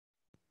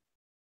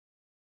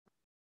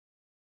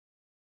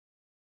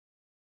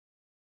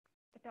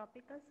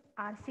Topic is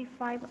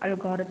RC5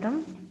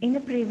 algorithm. In the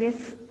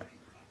previous,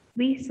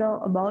 we saw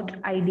about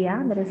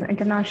IDEA, that is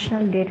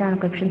International Data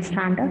Encryption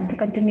Standard. The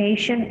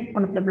continuation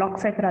of the block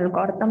cipher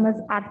algorithm is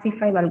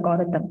RC5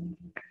 algorithm.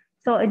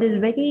 So it is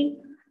very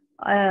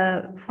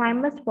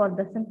famous for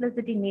the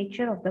simplicity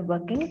nature of the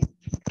working.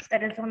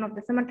 That is one of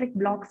the symmetric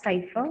block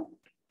cipher.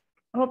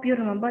 Hope you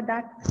remember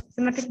that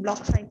symmetric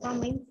block cipher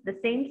means the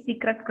same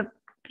secret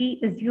key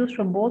is used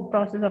for both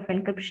process of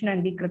encryption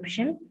and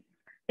decryption.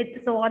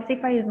 So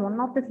RC5 is one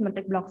of the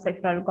symmetric block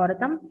cipher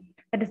algorithm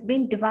that has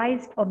been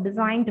devised or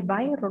designed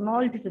by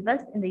Ronald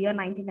Rivest in the year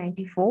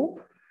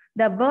 1994.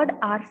 The word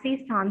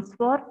RC stands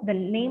for the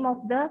name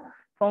of the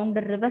founder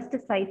Rivest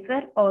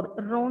cipher or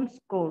Ron's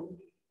code.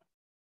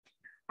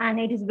 And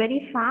it is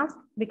very fast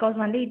because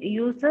only it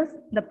uses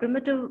the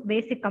primitive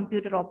basic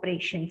computer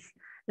operations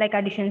like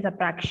addition,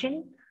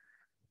 subtraction,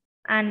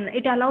 and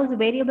it allows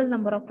variable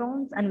number of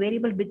rounds and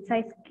variable bit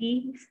size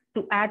keys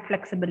to add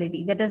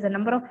flexibility. That is the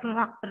number of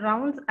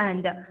rounds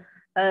and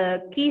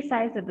key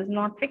size that is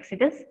not fixed,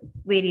 it is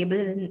variable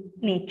in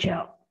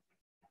nature.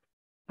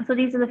 So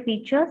these are the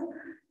features: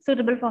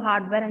 suitable for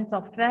hardware and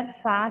software,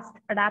 fast,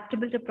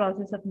 adaptable to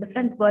process of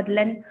different word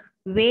length,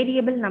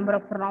 variable number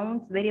of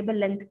rounds, variable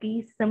length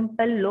keys,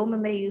 simple, low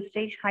memory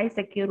usage, high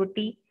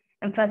security,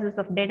 emphasis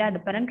of data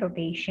dependent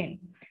rotation.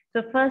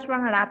 So first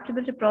one,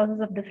 adaptable to process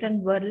of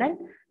different word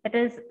length. That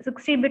is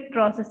 60-bit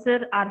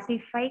processor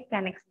RC5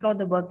 can explore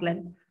the word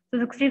length. So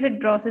 60-bit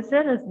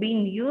processor is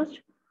being used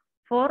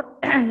for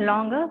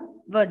longer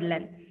word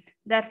length.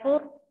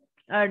 Therefore,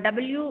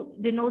 W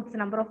denotes the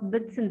number of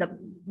bits in the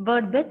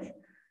word bits.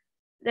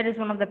 That is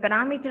one of the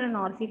parameter in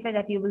RC5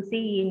 that you will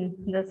see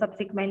in the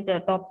subsequent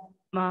top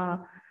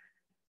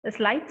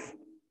slides.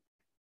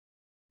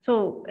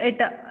 So it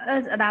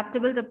is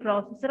adaptable to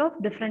processor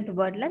of different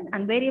word length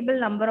and variable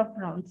number of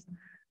rounds.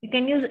 You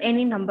can use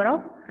any number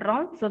of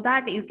rounds so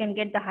that you can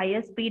get the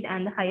higher speed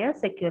and the higher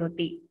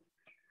security.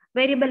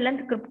 Variable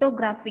length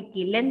cryptography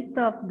key. Length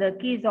of the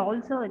key is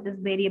also it is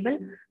variable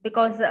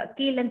because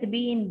key length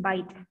be in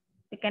byte.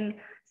 You can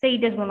say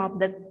it is one of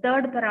the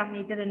third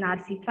parameter in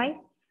RC5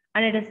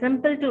 and it is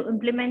simple to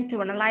implement,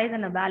 to analyze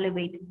and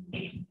evaluate.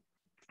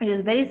 It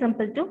is very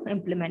simple to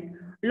implement.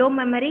 Low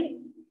memory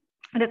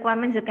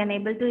requirements you can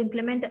able to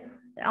implement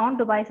on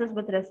devices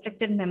with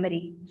restricted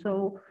memory.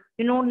 So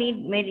you don't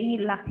need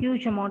very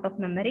huge amount of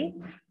memory.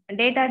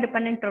 Data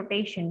dependent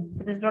rotation.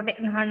 This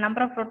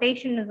number of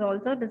rotation is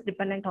also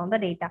dependent on the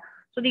data.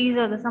 So these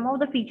are some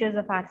of the features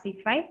of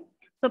RC5.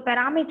 So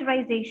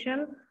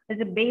parameterization is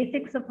the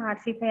basics of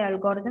RC5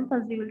 algorithm.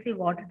 First we will see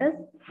what it is.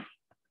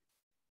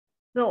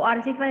 So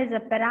RC5 is a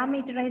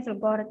parameterized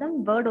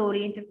algorithm,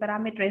 word-oriented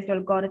parameterized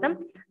algorithm.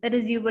 That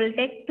is, you will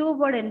take two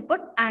word input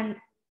and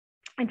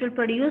it will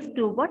produce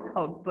two word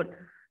output,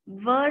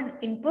 word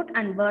input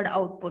and word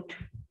output.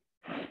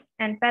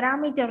 And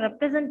parameter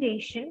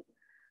representation,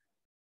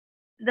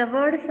 the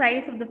word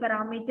size of the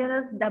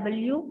parameter is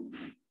W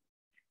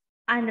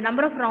and the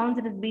number of rounds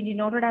it is being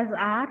denoted as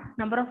R,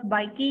 number of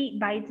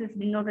bytes is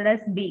denoted as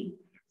B.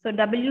 So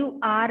W,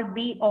 R,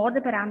 B, or the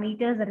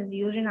parameters that is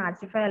used in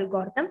RC5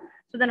 algorithm.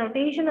 So the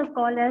notation is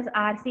called as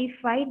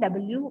RC5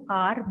 W,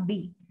 R,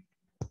 B.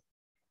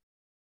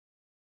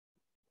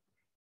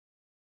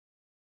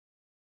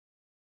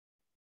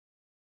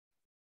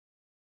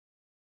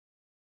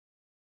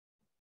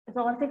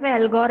 So RC5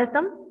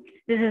 algorithm,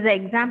 this is the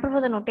example for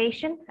the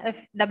notation. If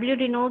W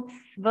denotes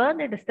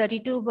word, it is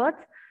 32 words.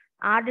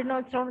 R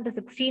denotes round, it is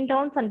 16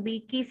 rounds, and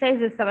B key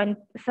size is 7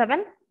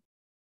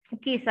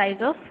 key size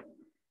of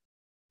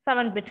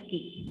 7-bit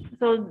key.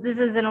 So this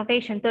is the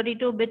notation.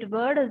 32-bit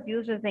word is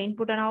used as the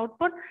input and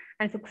output,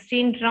 and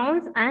 16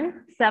 rounds and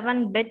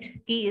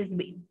 7-bit key is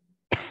being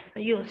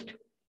used.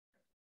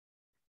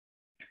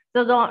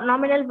 So the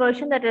nominal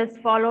version that is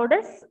followed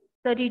is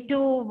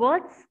 32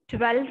 words,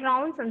 12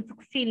 rounds, and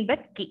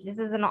 16-bit key. This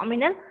is a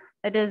nominal.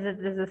 That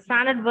is a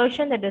standard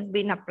version that has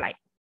been applied.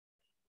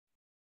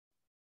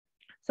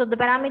 So the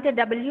parameter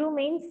W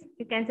means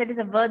you can set as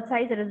a word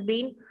size that has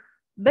been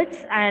bits,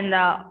 and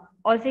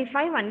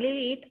RC5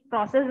 only it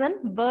processes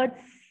in words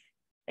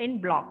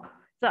in block.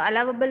 So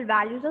allowable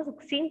values are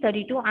 16,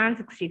 32, and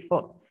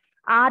 64.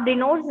 R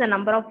denotes the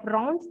number of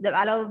rounds. The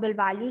allowable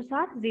values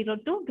are 0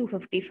 to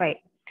 255.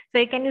 So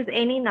you can use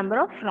any number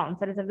of rounds.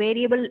 There is a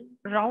variable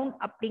round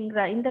up in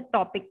the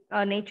topic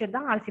nature, the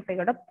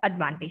RC5 got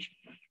advantage.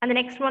 And the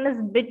next one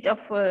is bit of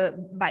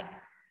by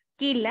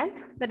key length.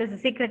 That is the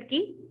secret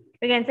key.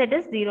 You can set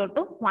as 0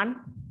 to 1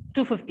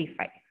 to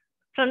 55.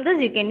 From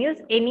this, you can use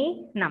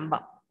any number.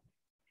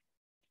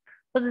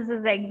 So this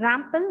is the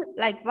example.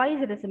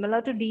 Likewise, it is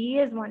similar to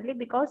DES only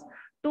because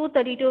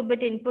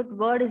 232-bit input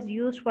word is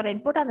used for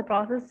input, and the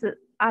process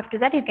after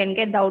that you can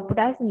get the output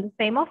as in the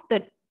same of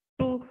the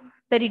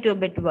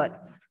 232-bit word.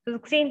 So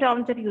 16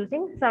 rounds are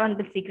using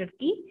 7-bit secret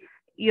key.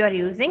 You are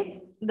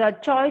using the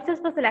choices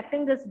for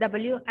selecting this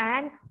W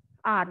and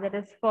R. That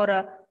is for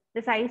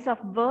the size of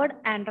word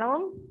and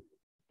round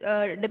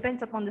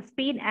depends upon the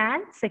speed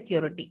and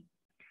security.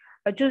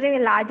 Choosing a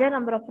larger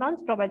number of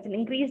rounds provides an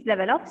increased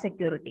level of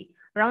security.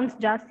 Rounds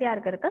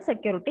jastiya irukka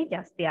security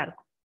jastiya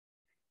irukum.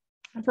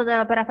 So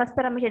the first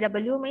parameter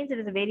W means it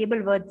is a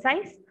variable word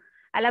size.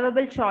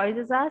 Allowable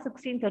choices are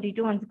 16,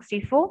 32, and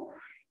 64.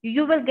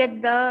 You will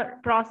get the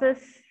process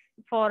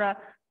for a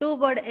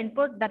 2-word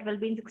input that will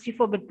be in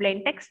 64-bit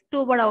plain text,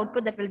 2-word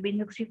output that will be in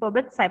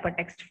 64-bit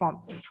ciphertext form.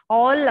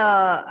 All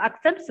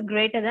accepts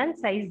greater than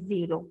size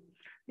 0.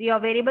 Your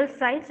variable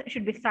size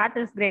should be start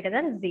as greater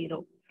than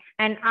 0.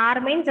 And R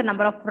means the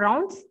number of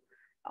rounds.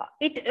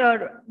 It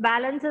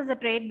balances the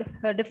trade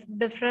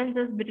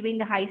differences between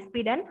the high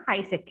speed and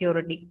high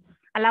security.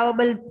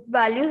 Allowable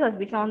values, as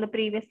we saw on the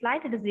previous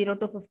slide, it is 0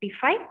 to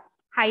 55.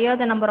 Higher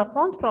the number of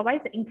rounds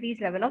provides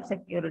increased level of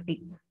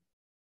security.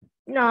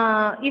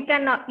 You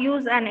can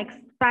use an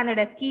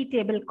expanded key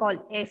table called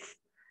S,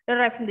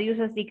 derived from the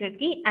user secret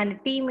key, and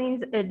T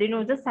means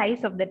denotes the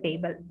size of the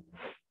table.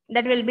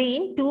 That will be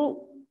in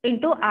 2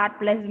 into R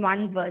plus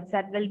 1 words.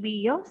 That will be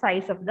your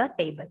size of the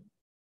table.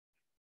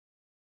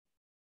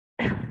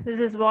 This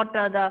is what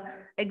the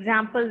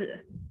example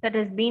that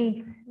has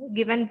been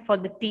given for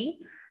the T.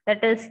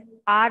 That is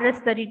R is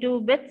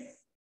 32 bits,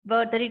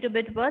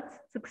 32-bit words,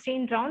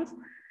 16 rounds,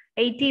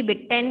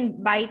 80-bit,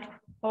 10 byte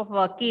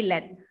of key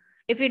length.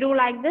 If you do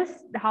like this,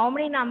 how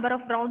many number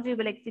of rounds you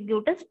will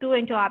execute is 2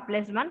 into R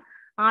plus 1.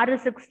 R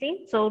is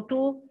 16, so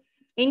 2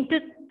 into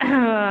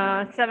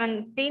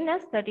 17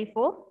 is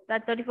 34.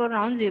 That 34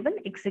 rounds you will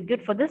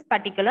execute for this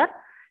particular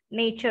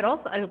nature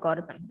of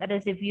algorithm. That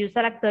is, if you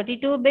select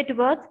 32-bit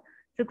words,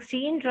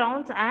 16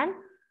 rounds, and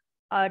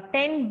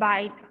 10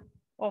 byte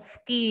of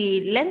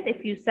key length,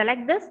 if you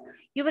select this,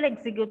 you will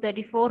execute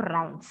 34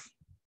 rounds.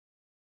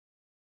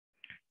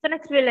 So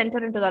next we'll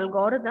enter into the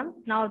algorithm.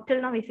 Now,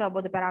 till now we saw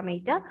about the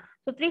parameter.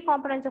 So 3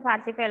 components of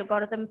RC5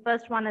 algorithm.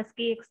 First one is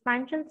key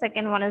expansion,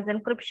 second one is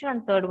encryption,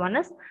 and third one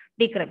is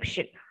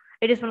decryption.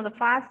 It is one of the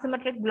fast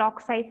symmetric block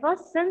ciphers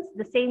since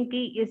the same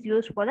key is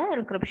used for the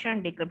encryption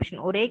and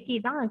decryption. One key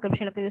தான்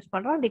encryption use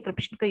பண்றோம்,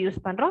 decryption use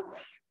பண்றோம்.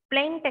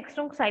 Plain text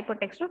and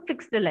ciphertext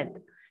fixed length.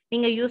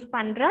 நீங்க use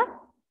பண்ற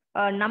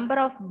number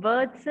of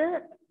words,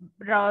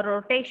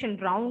 rotation,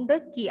 round,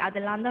 key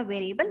அதெல்லாம் தான்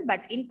variable,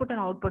 but input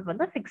and output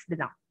வந்து fixed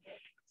தான்.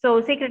 So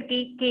secret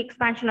key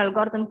expansion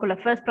algorithm kulla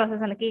first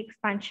process and key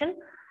expansion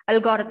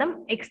algorithm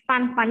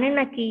expand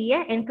pannina key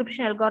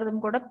encryption algorithm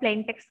kuda plain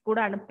text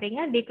kuda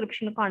anupringa,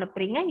 decryption ku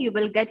anupringa, you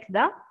will get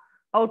the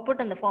output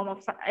in the form of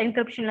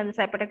encryption and the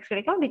ciphertext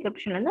kedikum,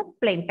 decryption and the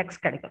plain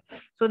text kedikum.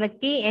 So the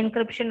key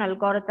encryption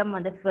algorithm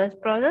on the first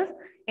process,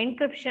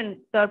 encryption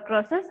third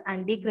process,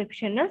 and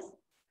decryption is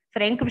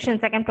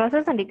encryption second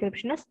process, and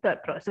decryption is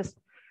third process.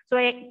 So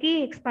key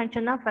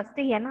expansion தான் first,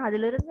 ஏன்னா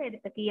அதுல இருந்து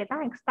எடுத்த கீயை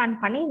தான் expand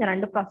பண்ணி இந்த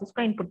ரெண்டு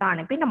ப்ராசஸ்க்கும் இன்புட்டா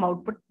அனுப்பி நம்ம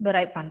அவுட்புட்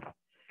டிரைவ் பண்றோம்.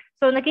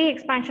 ஸோ இந்த கீ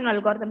எக்ஸ்பான்ஷன்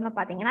அல்காரிதம்ல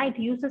பாத்தீங்கன்னா it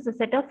uses a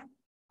set of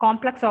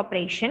complex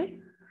operation.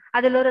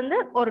 அதுல இருந்து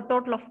ஒரு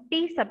total of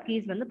t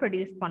subkeys வந்து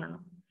ப்ரொடியூஸ்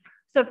பண்ணணும்.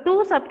 So 2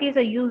 subkeys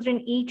are used in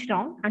each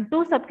round and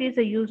 2 subkeys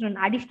are used in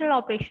additional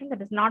operation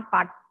that is not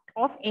part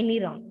of any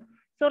round.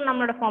 So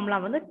நம்மளோட formula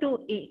வந்து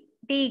 2a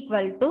t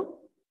equal to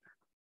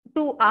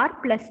 2r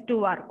plus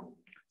 2r.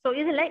 So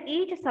இதுல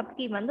each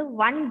subkey வந்து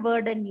 1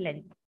 word in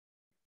length.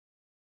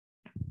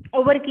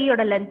 ஒவ்வொரு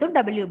கீயோட length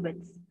w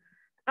bits.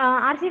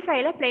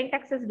 RC5ல plain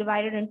text is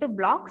divided into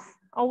blocks.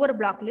 ஒவ்வொரு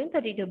blockலயும்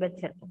 32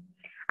 bits இருக்கும்.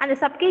 அந்த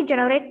subkey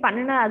generate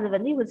பண்ணின அது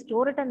வந்து you will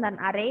store it in an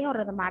array or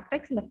the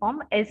matrix in the form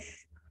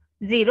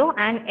S0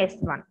 and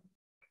S1.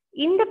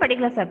 In the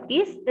particular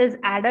subkeys is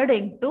added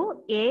into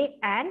A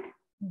and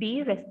B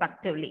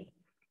respectively.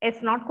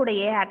 S0 கூட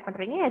A add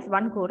பண்றீங்க,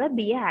 S1 கூட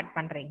B add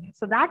பண்றீங்க.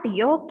 So that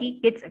your key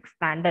gets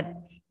expanded.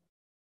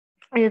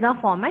 இதுதான்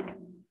format.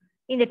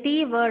 இந்த D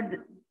word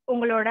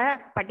உங்களோட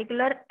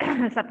particular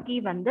சப்கீ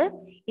வந்து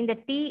இந்த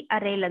D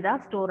அரேல தான்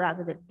ஸ்டோர்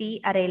ஆகுது, டி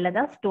அரேல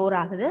தான் ஸ்டோர்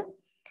ஆகுது.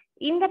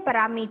 இந்த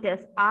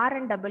parameters R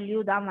and W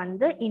தான்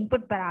வந்து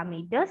input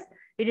parameters.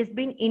 It is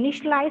been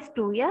initialized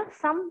to a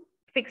some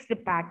fixed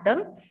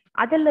pattern.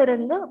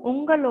 அதிலிருந்து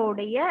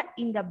உங்களுடைய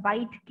இந்த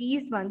byte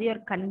keys வந்து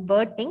you're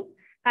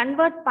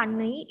convert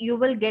பண்ணி you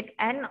will get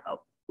an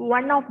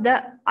one of the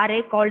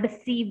array called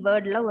C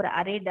wordல ஒரு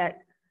array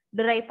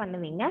derive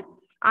பண்ணுவீங்க.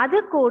 அது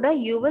கூட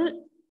you will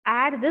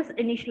add this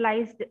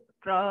initialized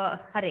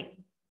array.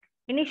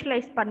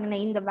 Initialize பண்ணின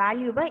இந்த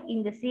வேல்யூவை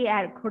இந்த C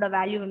கூட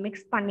வேல்யூவை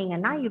மிக்ஸ்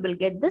பண்ணீங்கன்னா you will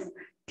get this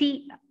T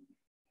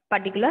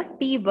particular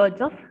T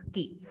words of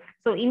key.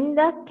 So இந்த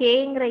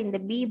Kங்கிற இந்த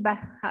B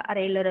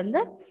arrayல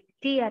இருந்து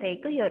T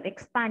arrayக்கு you are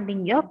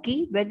expanding your key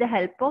with the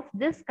help of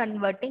this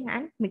converting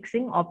and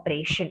mixing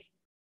operation.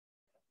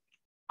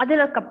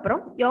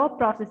 அதுக்கப்புறம் your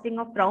processing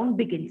of round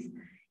begins.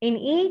 In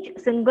each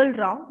single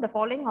round, the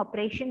following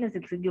operation is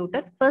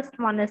executed. First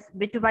one is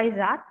bitwise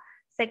OR,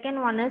 second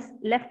one is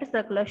left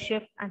circular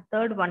shift, and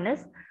third one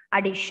is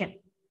addition.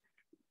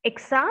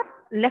 XOR,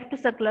 left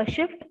circular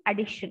shift,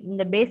 addition. In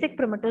the basic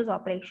primitives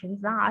operations,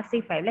 the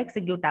RC5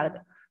 execute ஆகுது.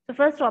 So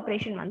first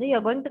operation வந்து you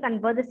are going to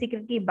convert the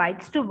secret key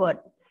bytes to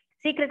word.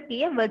 Secret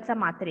key words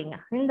மாத்துறீங்க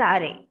இந்த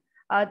array.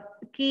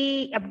 Key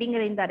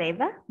அப்படிங்கிற இந்த array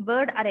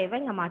word array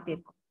இங்க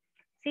மாத்திருக்கும்.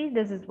 See,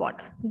 this is what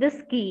this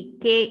key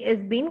K is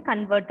being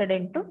converted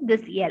into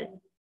this L.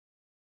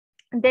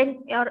 Then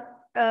you're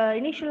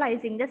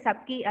initializing the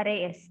subkey array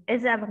S.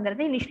 S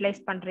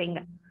initialize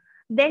பண்றீங்க.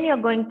 Then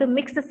you're going to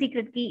mix the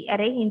secret key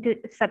array into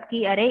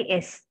subkey array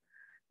S.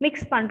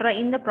 Mix பண்ற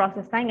இந்த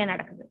process தான் இங்க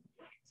நடக்குது.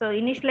 So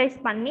initialize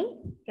பண்ணி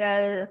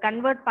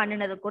convert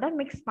பண்ணினது கூட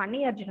mix பண்ணி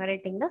you're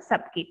generating the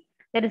subkey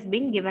that is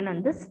being given on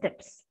the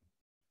steps.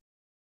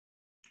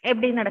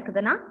 எப்படி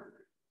நடக்குதுன்னா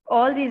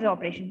all these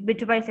operations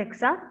bitwise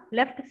XOR,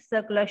 left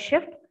circular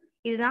shift,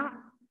 இதுதான்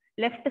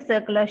left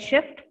circular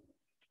shift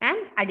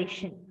and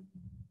addition.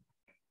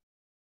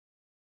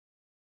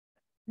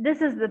 This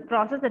is the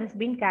process that is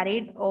being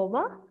carried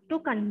over to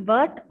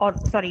convert or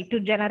sorry to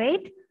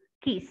generate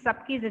keys,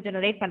 subkeys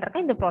generate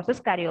பண்றதுக்கு இந்த process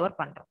carry over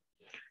பண்றோம்.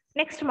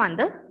 Next one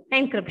the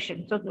encryption.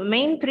 So the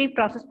main three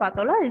process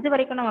பார்த்தோம்ல இது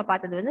வரைக்கும் நம்ம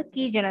பார்த்தது வந்து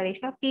key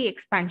generation of key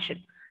expansion.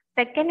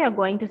 Second you are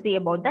going to see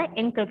about the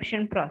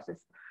encryption process.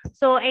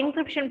 So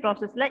encryption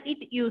process la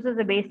it uses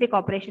the basic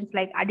operations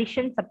like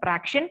addition,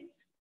 subtraction,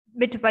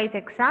 bitwise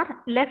XOR,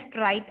 left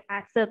right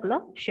as circular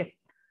shift.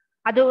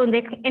 அது இந்த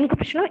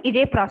encryption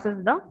இதே process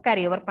தான்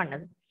carry over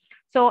பண்ணுது.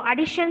 So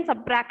addition,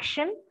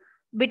 subtraction,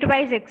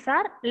 bitwise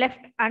XOR,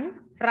 left and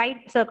right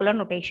circular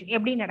notation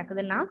எப்படி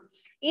நடக்குதுன்னா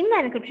இந்த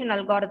encryption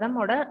algorithm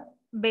ஓட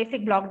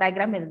basic block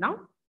diagram இதுதான்.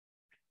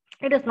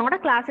 It is not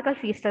a classical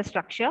feaster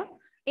structure.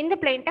 In the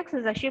plain text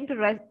is assumed to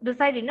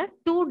reside in a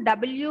 2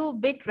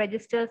 W-bit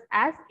registers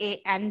as A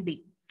and B.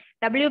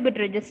 W-bit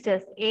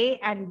registers A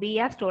and B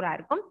are store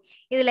ஆயிருக்கும்.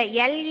 இதுல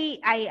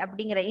LEI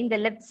அப்படிங்கிற இந்த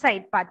left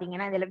side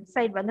பாத்தீங்கன்னா இந்த left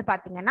side வந்து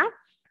பாத்தீங்கன்னா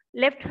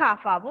left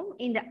half ஆகும்,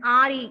 இந்த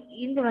RE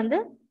இந்த வந்து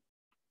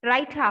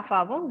right half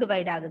ஆகும்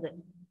divide ஆகுது.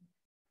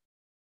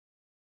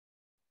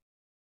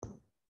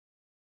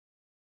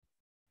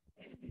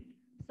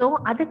 So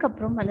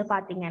அதுக்கப்புறம் வந்து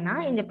பாத்தீங்கன்னா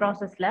இந்த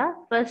ப்ராசஸ்ல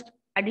first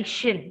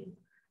addition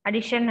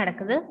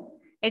நடக்குது,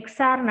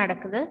 XOR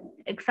நடக்குது,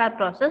 XOR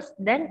process,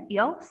 then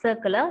your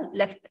circular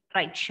left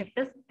right shift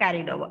is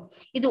carried over.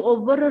 இது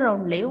ஒவ்வொரு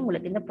ரவுண்ட்லயும்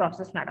உங்களுக்கு இந்த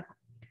ப்ராசஸ் நடக்கும்.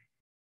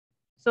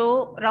 So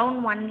round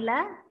 1ல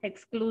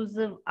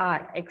exclusive OR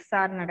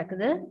XOR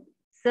நடக்குது,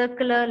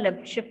 circular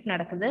left shift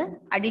நடக்குது,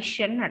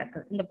 addition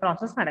நடக்குது, இந்த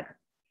ப்ராசஸ் நடக்குது.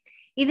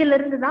 இதில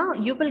இருந்து தான்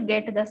you will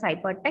get the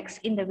ciphertext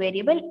in the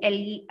variable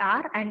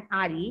LER and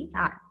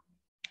RER.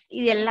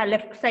 இது எல்லாம்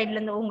லெஃப்ட் சைட்ல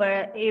இருந்து உங்க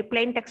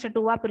பிளைன் டெக்ஸ்ட்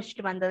 2வா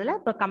பிரிச்சுட்டு வந்ததுல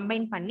இப்ப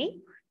கம்பைன் பண்ணி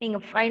நீங்க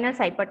ஃபைனல்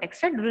சைபர்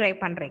டெக்ஸ்ட டிரைவ்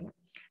பண்றீங்க.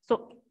 சோ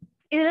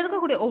இதுல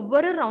இருக்கக்கூடிய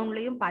ஒவ்வொரு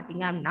ரவுண்ட்லயும்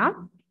பாத்தீங்கன்னா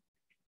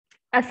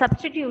a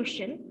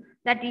substitution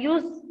that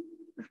use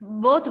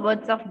both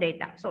words of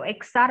data. So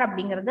XOR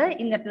அப்படிங்கிறது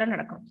இந்த இடத்துல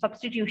நடக்கும்,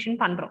 சப்ஸ்டிடியூஷன்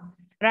பண்றோம்,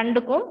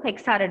 ரெண்டுக்கும்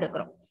XOR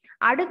எடுக்கிறோம்.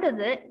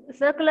 அடுத்தது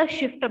சர்க்குலர்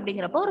ஷிஃப்ட்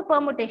அப்படிங்கிறப்போ ஒரு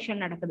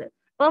பெர்முடேஷன் நடக்குது.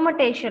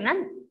 பெர்முடேஷனை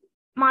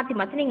மாத்தி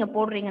மாத்தி நீங்க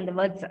போடுறீங்க அந்த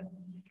words.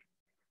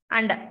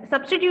 And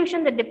substitution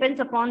that depends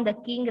upon the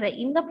key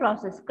in the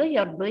process you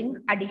are doing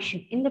addition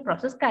in the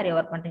process carry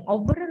over பண்றீங்க.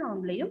 ஒவ்வொரு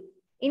ரவுண்ட்லயும்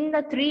இந்த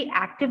 3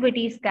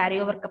 activities carry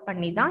over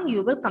பண்ணி தான்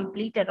you will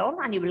complete a round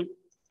and you will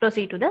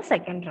proceed to the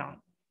second round.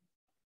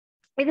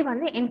 இது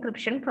வந்து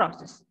encryption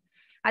process.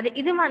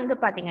 இது வந்து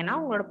பாத்தீங்கன்னா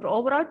உங்களோட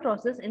overall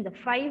process இந்த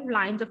 5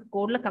 lines of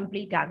codeல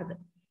complete ஆகுது.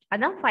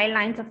 அதான் 5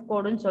 lines of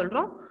codeன்னு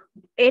சொல்றோம்.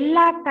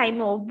 எல்லா டைம்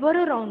ஒவ்வொரு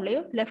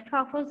ரவுண்ட்லயும் லெஃப்ட்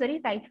ஹாஃபும் சரி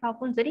ரைட்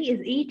ஹாஃபும் சரி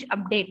இஸ் ஈச்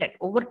அப்டேட்டட்,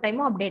 ஒவ்வொரு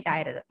டைமும் அப்டேட்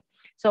ஆயிருது.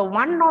 So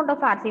 1 round of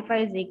RC5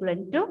 is equal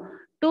to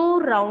 2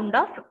 round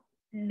of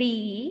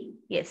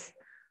DES.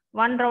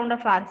 1 round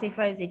of RC5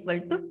 is equal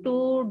to 2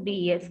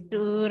 DS,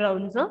 2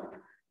 rounds of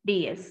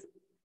DS.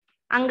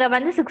 அங்க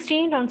வந்து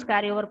 16 rounds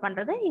கேரி ஓவர்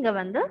பண்றது இங்க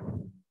வந்து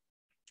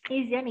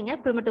ஈஸியா நீங்க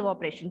primitive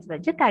operations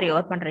வச்சு கேரி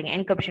ஓவர் பண்றீங்க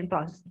encryption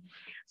process.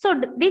 So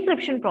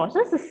decryption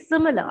process is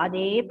similar,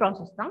 அதே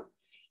ப்ராசஸ் தான்.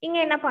 இங்க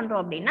என்ன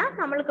பண்றோம் அப்படின்னா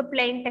நம்மளுக்கு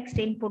பிளைன் டெக்ஸ்ட்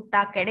இன்புட்டா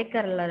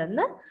கிடைக்கிறதுல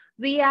இருந்து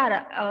விஆர்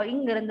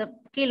இங்க இருந்து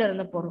கீழ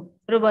இருந்து போறோம்,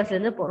 ரிவர்ஸ்ல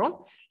இருந்து போறோம்.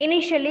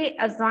 Initially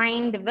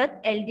assigned with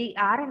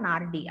LTR and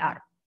RTR.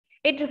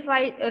 It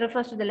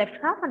refers to the left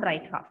half and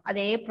right half.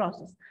 அதே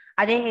ப்ராசஸ்,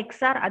 அதே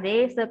XOR, அதே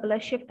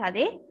சர்க்குலர் ஷிஃப்ட்,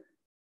 அதே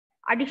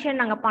அடிஷன்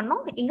நாங்க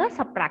பண்ணோம். இங்க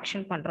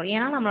சப்ட்ராக்ஷன் பண்றோம்,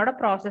 ஏன்னா நம்மளோட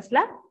ப்ராசஸ்ல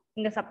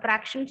இங்க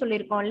சப்ட்ராக்ஷன்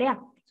சொல்லியிருக்கோம் இல்லையா.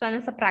 ஸோ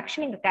அந்த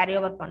சப்ட்ராக்ஷன் இங்க கேரி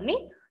ஓவர் பண்ணி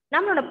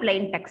நம்மளோட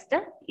பிளைன் டெக்ஸ்ட்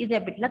இது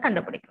பிட்ல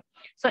கண்டுபிடிக்கும்.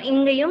 ஸோ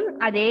இங்கேயும்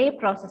அதே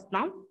ப்ராசஸ்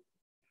தான்,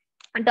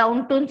 டவுன்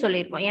டூன்னு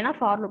சொல்லியிருப்போம், ஏன்னா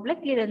ஃபார் லூப்ல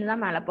கீழே இருந்து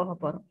தான் மேலே போக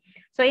போறோம்.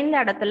 ஸோ இந்த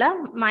இடத்துல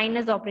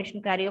மைனஸ்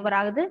ஆப்ரேஷன் கேரி ஓவர்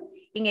ஆகுது,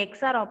 இங்க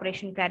XOR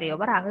ஆப்ரேஷன் கேரி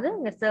ஓவர் ஆகுது,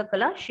 இங்க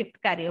சர்க்குலர் ஷிஃப்ட்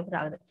கேரி ஓவர்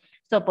ஆகுது.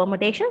 So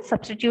permutation,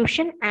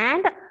 substitution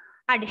and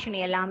addition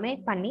எல்லாமே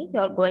பண்ணி you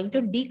are going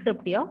to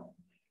decrypt your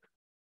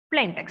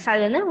plain text.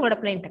 அது வந்து உங்களோட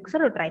பிளைன்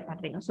டெக்ஸ்ட் ட்ரை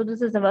பண்றீங்க. So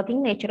this is the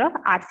working nature of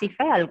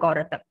RC5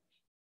 algorithm.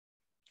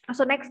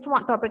 So next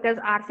one topic is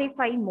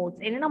RC5 modes.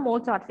 என்னென்ன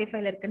modes RC5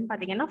 இருக்குன்னு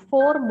பாத்தீங்கன்னா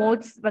 4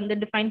 modes வந்து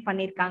டிஃபைன்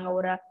பண்ணிருக்காங்க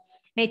ஒரு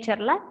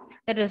நேச்சர்ல.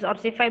 That is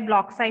RC5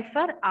 block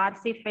cipher,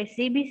 RC5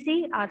 CBC,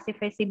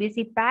 RC5 CBC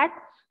pad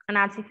and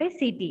RC5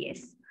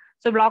 CTS.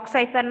 So block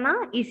cipher na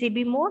ECB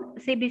mode,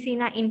 CBC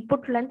na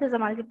input length is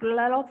a multiple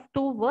of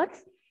 2 words,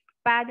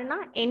 pad na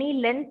any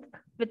length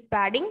with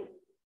padding,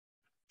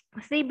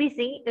 CBC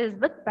is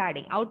with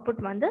padding, output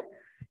வந்து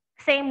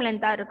Same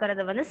length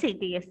இருக்கிறது வந்து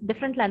CTS,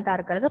 different length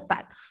இருக்கிறது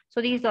PAL. So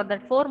these are the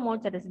 4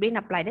 modes that has been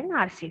applied in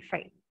RC5.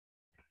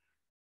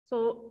 So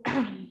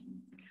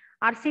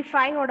RC5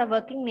 oda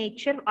working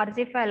nature,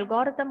 RC5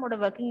 algorithm oda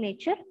working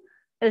nature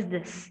is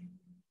this.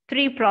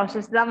 3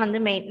 process தான் வந்து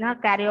மெயினா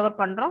carry over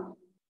பண்றோம்.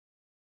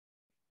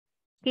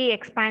 Key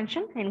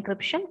expansion,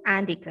 encryption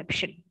and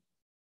decryption.